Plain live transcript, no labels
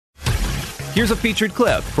Here's a featured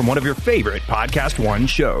clip from one of your favorite Podcast One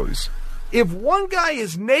shows. If one guy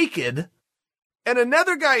is naked and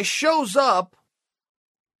another guy shows up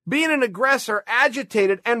being an aggressor,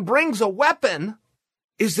 agitated, and brings a weapon,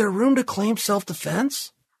 is there room to claim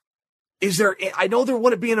self-defense? I know there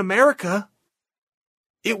wouldn't be in America.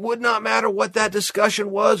 It would not matter what that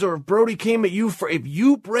discussion was, or if Brody came at you if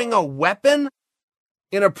you bring a weapon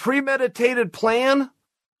in a premeditated plan,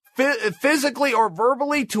 physically or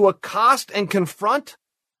verbally, to accost and confront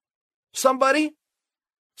somebody.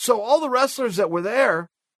 So all the wrestlers that were there,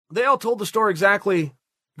 they all told the story exactly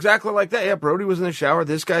like that. Yeah, Brody was in the shower.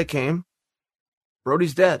 This guy came.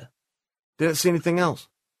 Brody's dead. Didn't see anything else.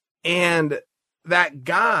 And that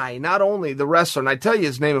guy, not only the wrestler, and I'd tell you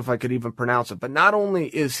his name if I could even pronounce it, but not only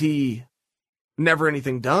is he never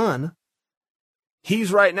anything done,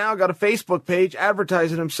 he's right now got a Facebook page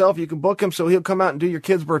advertising himself. You can book him so he'll come out and do your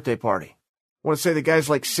kid's birthday party. I want to say the guy's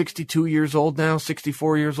like 62 years old now,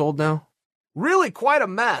 64 years old now. Really quite a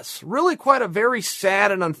mess. Really quite a very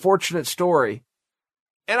sad and unfortunate story.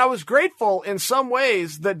 And I was grateful in some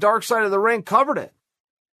ways that Dark Side of the Ring covered it.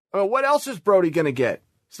 I mean, what else is Brody going to get?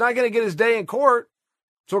 He's not going to get his day in court,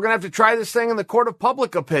 so we're going to have to try this thing in the court of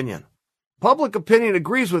public opinion. Public opinion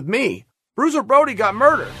agrees with me. Bruiser Brody got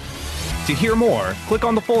murdered. To hear more, click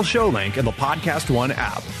on the full show link in the Podcast One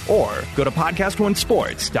app or go to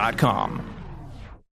podcastonesports.com.